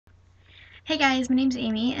Hey guys, my name's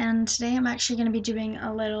Amy, and today I'm actually going to be doing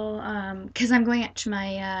a little, because I'm going up to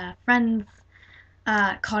my friend's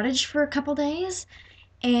cottage for a couple days,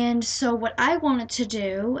 and so what I wanted to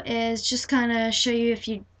do is just kind of show you if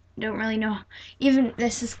you don't really know, even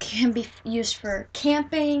can be used for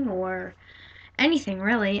camping or anything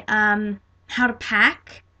really, how to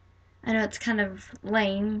pack. I know it's kind of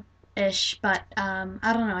lame-ish, but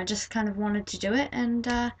I don't know, I just kind of wanted to do it,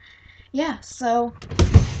 and yeah, so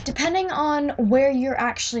depending on where you're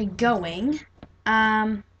actually going,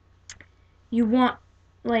 um, you want,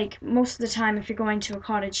 like, most of the time, if you're going to a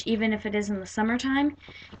cottage, even if it is in the summertime,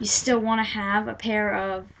 you still want to have a pair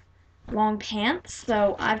of long pants.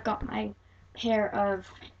 So I've got my pair of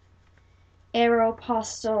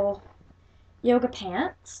Aeropostale yoga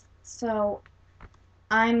pants. So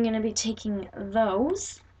I'm going to be taking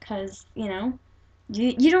those because, you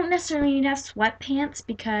don't necessarily need to have sweatpants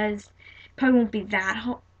because it probably won't be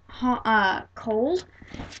that cold,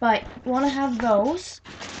 but you want to have those.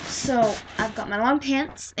 So I've got my long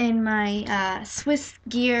pants in my Swiss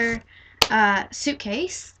Gear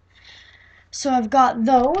suitcase. So I've got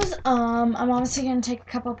those. I'm obviously going to take a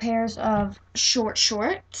couple pairs of short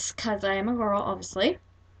shorts because I am a girl, obviously.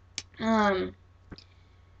 Um,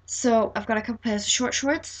 so I've got a couple pairs of short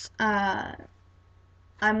shorts.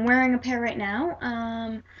 I'm wearing a pair right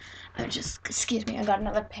now. Excuse me, I got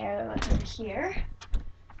another pair over here.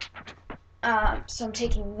 So I'm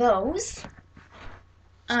taking those.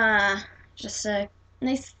 Uh, just a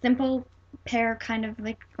nice simple pair, kind of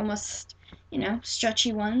like almost,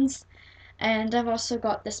 stretchy ones. And I've also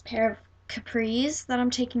got this pair of capris that I'm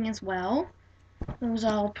taking as well. Those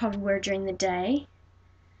I'll probably wear during the day.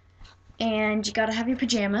 And you gotta have your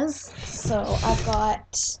pajamas. So I've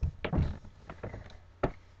got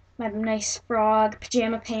my nice frog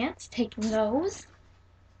pajama pants, taking those.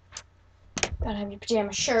 Gotta have your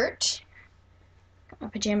pajama shirt. Got my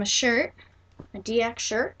pajama shirt, my DX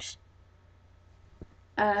shirt.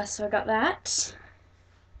 So I got that.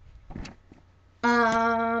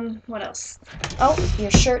 What else? Oh,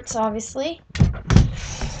 your shirts, obviously.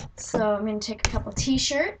 So I'm gonna take a couple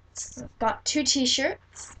t-shirts. I've got two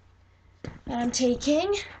t-shirts that I'm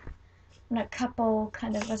taking, and a couple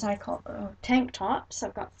kind of, as I call tank tops.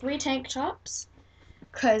 I've got three tank tops,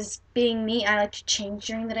 because being me, I like to change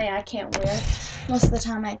during the day. I can't wear, most of the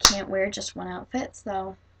time I can't wear just one outfit,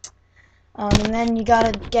 so. And then you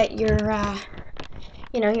gotta get your,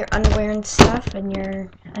 your underwear and stuff, and your,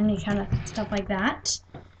 any kind of stuff like that.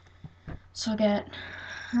 So I'll get,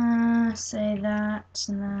 say that,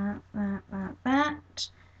 and that,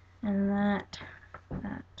 and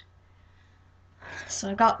that. So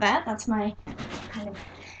I got that. That's my kind of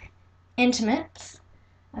intimates,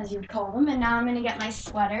 as you'd call them. And now I'm going to get my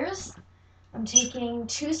sweaters. I'm taking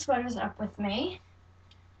two sweaters up with me.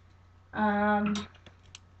 I'm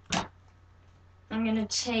going to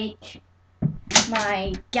take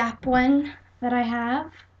my Gap one that I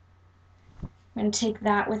have. I'm going to take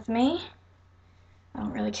that with me. I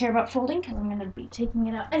don't really care about folding because I'm going to be taking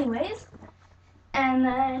it out anyways. And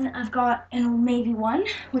then I've got an Old Navy one,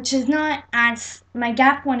 which is not as, my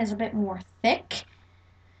Gap one is a bit more thick,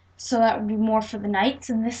 so that would be more for the nights,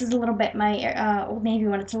 and this is a little bit, my Old Navy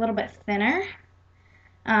one, it's a little bit thinner,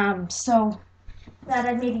 so that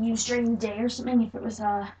I'd maybe use during the day or something if it was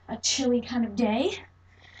a chilly kind of day.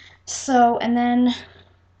 So, and then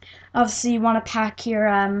obviously you want to pack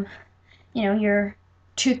your, your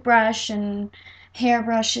toothbrush and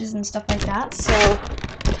hairbrushes and stuff like that. So,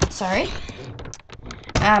 sorry.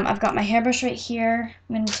 I've got my hairbrush right here.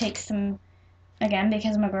 I'm going to take some, again,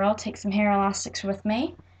 because I'm a girl, take some hair elastics with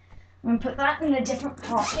me. I'm going to put that in a different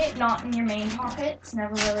pocket, not in your main pocket. It's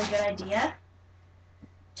never really a good idea.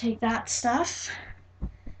 Take that stuff.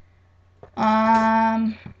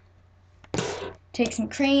 Take some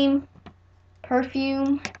cream,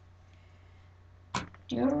 perfume,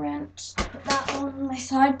 deodorant. Put that all in my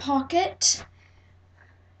side pocket.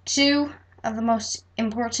 Two of the most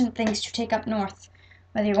important things to take up north,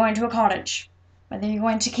 whether you're going to a cottage, whether you're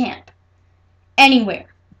going to camp,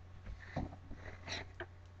 anywhere.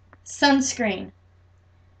 Sunscreen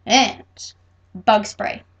and bug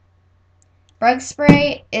spray. Bug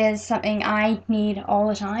spray is something I need all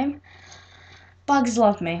the time. Bugs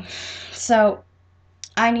love me, so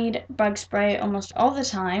I need bug spray almost all the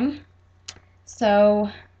time. So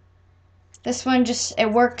this one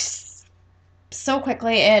it works so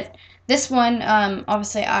quickly. This one,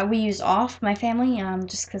 obviously we use Off, my family,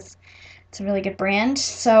 just because it's a really good brand.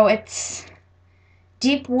 So it's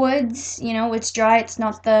deep woods, it's dry, it's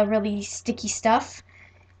not the really sticky stuff,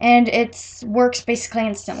 and it works basically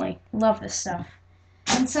instantly. Love this stuff.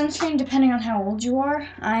 And sunscreen, depending on how old you are.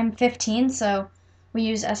 I'm 15, so we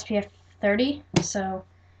use SPF 30, so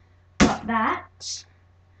got that.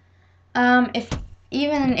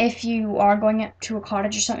 Even if you are going up to a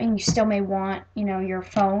cottage or something, you still may want, your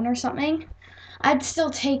phone or something. I'd still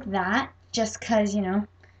take that, just because,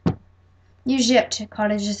 usually up to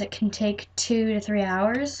cottages it can take 2 to 3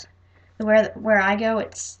 hours. Where I go,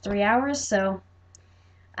 it's 3 hours, so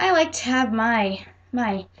I like to have my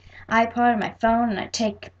iPod and my phone, and I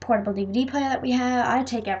take portable DVD player that we have. I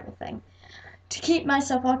take everything to keep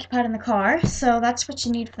myself occupied in the car. So that's what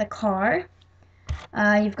you need for the car.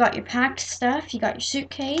 You've got your packed stuff, you got your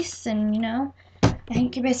suitcase, and I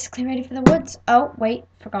think you're basically ready for the woods. Oh wait,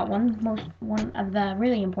 forgot one of the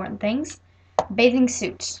really important things: bathing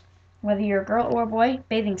suit. Whether you're a girl or a boy,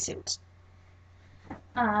 bathing suit.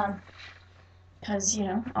 Because,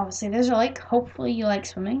 obviously there's a lake. Hopefully you like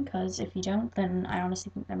swimming, because if you don't, then I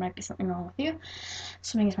honestly think there might be something wrong with you.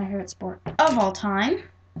 Swimming is my favorite sport of all time.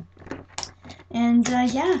 And,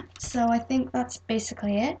 yeah, so I think that's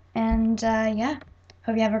basically it. And, yeah,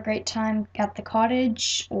 hope you have a great time at the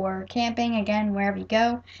cottage or camping, again, wherever you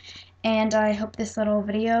go. And I hope this little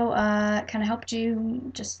video kind of helped you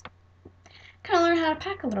just kind of learn how to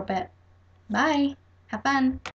pack a little bit. Bye. Have fun.